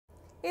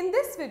In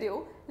this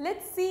video,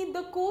 let's see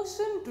the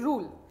quotient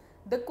rule.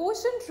 The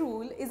quotient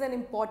rule is an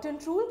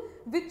important rule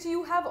which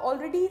you have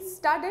already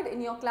studied in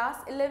your class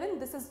 11.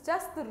 This is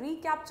just the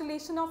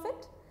recapitulation of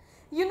it.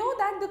 You know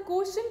that the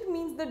quotient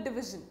means the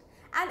division,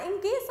 and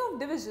in case of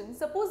division,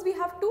 suppose we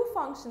have two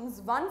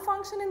functions, one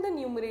function in the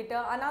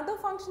numerator, another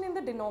function in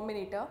the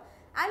denominator,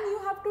 and you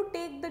have to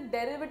take the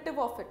derivative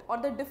of it, or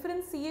the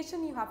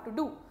differentiation you have to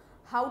do.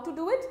 How to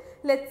do it?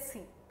 Let's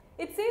see.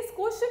 It says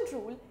quotient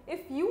rule,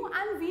 if u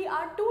and v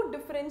are two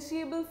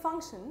differentiable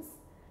functions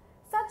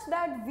such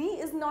that v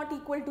is not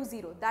equal to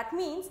 0. That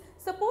means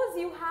suppose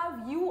you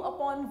have u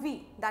upon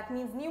v, that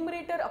means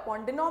numerator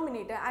upon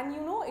denominator, and you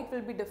know it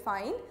will be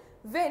defined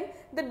when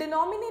the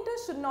denominator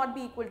should not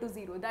be equal to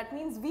 0. That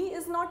means v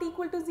is not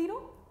equal to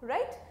 0,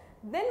 right?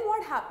 Then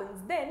what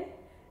happens? Then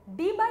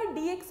d by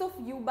dx of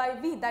u by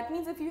v, that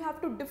means if you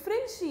have to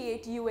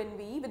differentiate u and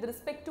v with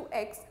respect to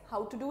x,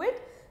 how to do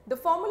it? The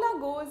formula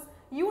goes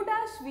u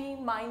dash v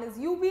minus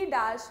ub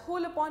dash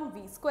whole upon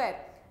v square,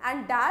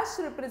 and dash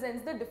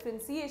represents the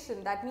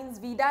differentiation, that means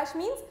v dash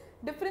means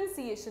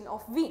differentiation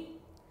of v.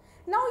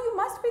 Now you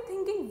must be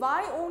thinking,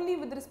 why only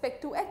with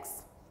respect to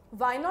x?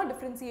 Why not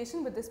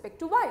differentiation with respect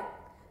to y?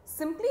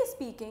 Simply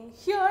speaking,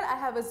 here I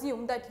have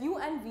assumed that u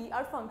and v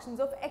are functions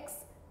of x.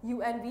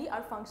 U and v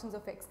are functions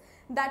of x.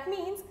 That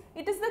means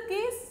it is the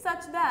case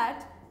such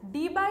that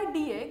d by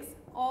dx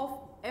of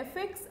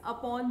fx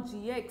upon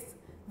gx,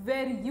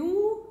 where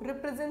u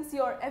represents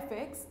your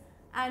fx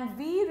and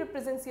v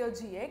represents your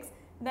gx,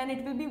 then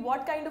it will be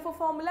what kind of a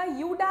formula?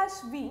 U dash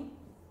v,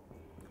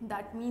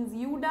 that means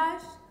u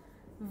dash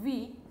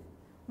v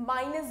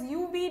minus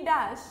ub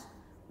dash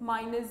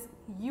minus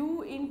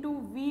u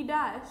into v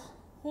dash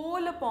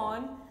whole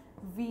upon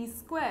v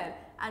square,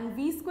 and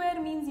v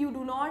square means you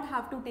do not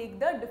have to take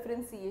the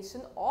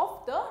differentiation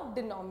of the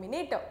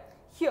denominator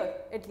here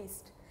at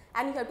least,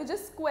 and you have to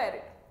just square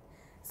it.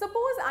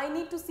 Suppose I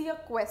need to see a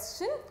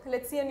question.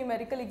 Let's see a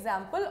numerical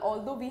example.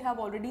 Although we have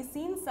already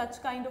seen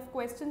such kind of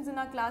questions in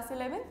our class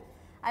 11,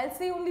 I'll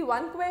say only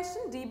one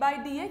question. D by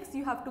dx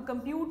you have to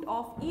compute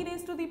of e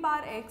raised to the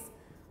power x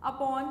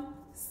upon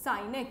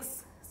sin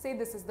x. Say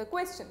this is the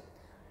question.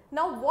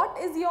 Now what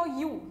is your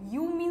u?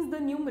 U means the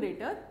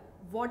numerator.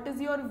 What is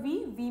your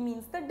v? V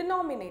means the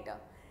denominator.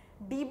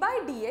 D by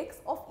dx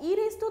of e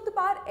raised to the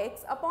power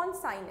x upon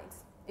sin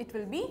x. It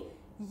will be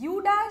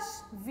u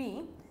dash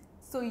v.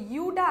 So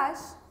u dash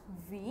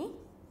v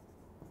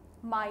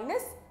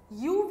minus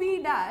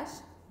uv dash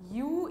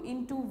u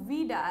into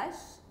v dash.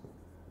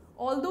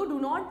 Although do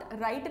not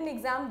write an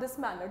exam this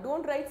manner.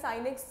 Don't write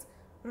sin x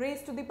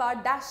raised to the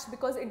power dash,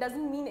 because it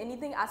doesn't mean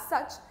anything as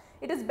such.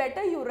 It is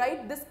better you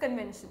write this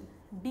convention,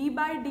 d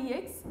by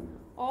dx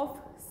of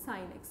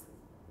sin x.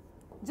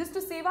 Just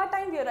to save our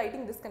time, we are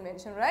writing this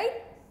convention,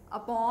 right?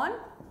 Upon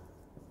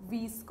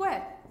v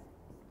square.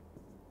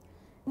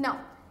 Now,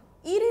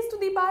 e raised to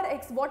the power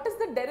x, what is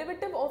the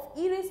derivative of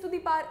e raised to the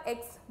power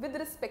x with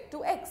respect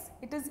to x?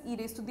 It is e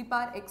raised to the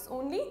power x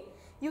only.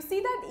 You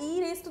see that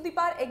e raised to the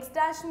power x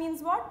dash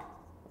means what?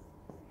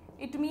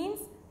 It means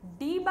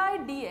d by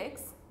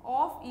dx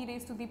of e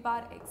raised to the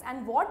power x.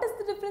 And what is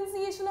the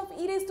differentiation of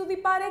e raised to the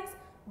power x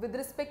with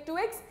respect to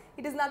x?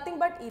 It is nothing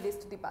but e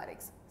raised to the power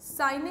x.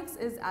 Sin x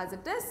is as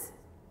it is.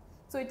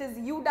 So it is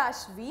u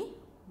dash v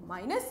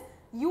minus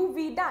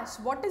uv dash.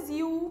 What is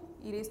u?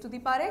 E raised to the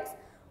power x.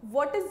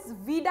 What is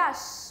v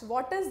dash?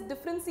 What is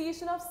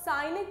differentiation of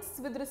sin x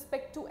with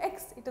respect to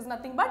x? It is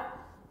nothing but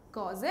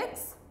cos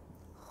x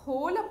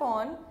whole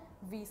upon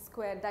v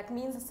square. That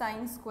means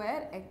sin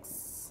square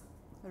x,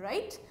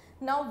 right?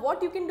 Now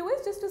what you can do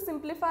is, just to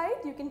simplify it,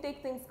 you can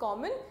take things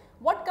common.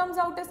 What comes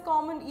out as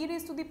common? E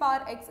raised to the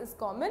power x is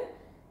common.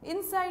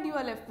 Inside you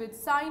are left with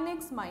sin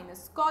x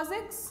minus cos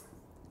x,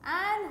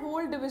 and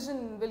whole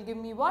division will give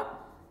me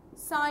what?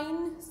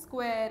 Sin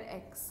square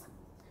x.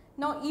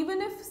 Now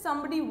even if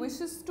somebody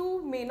wishes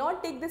to, may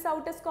not take this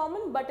out as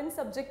common, but in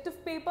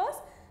subjective papers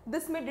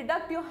this may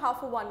deduct your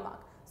half a 1 mark.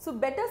 So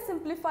better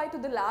simplify to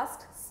the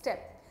last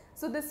step.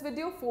 So this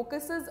video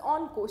focuses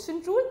on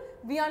quotient rule.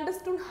 We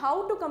understood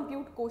how to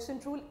compute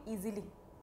quotient rule easily.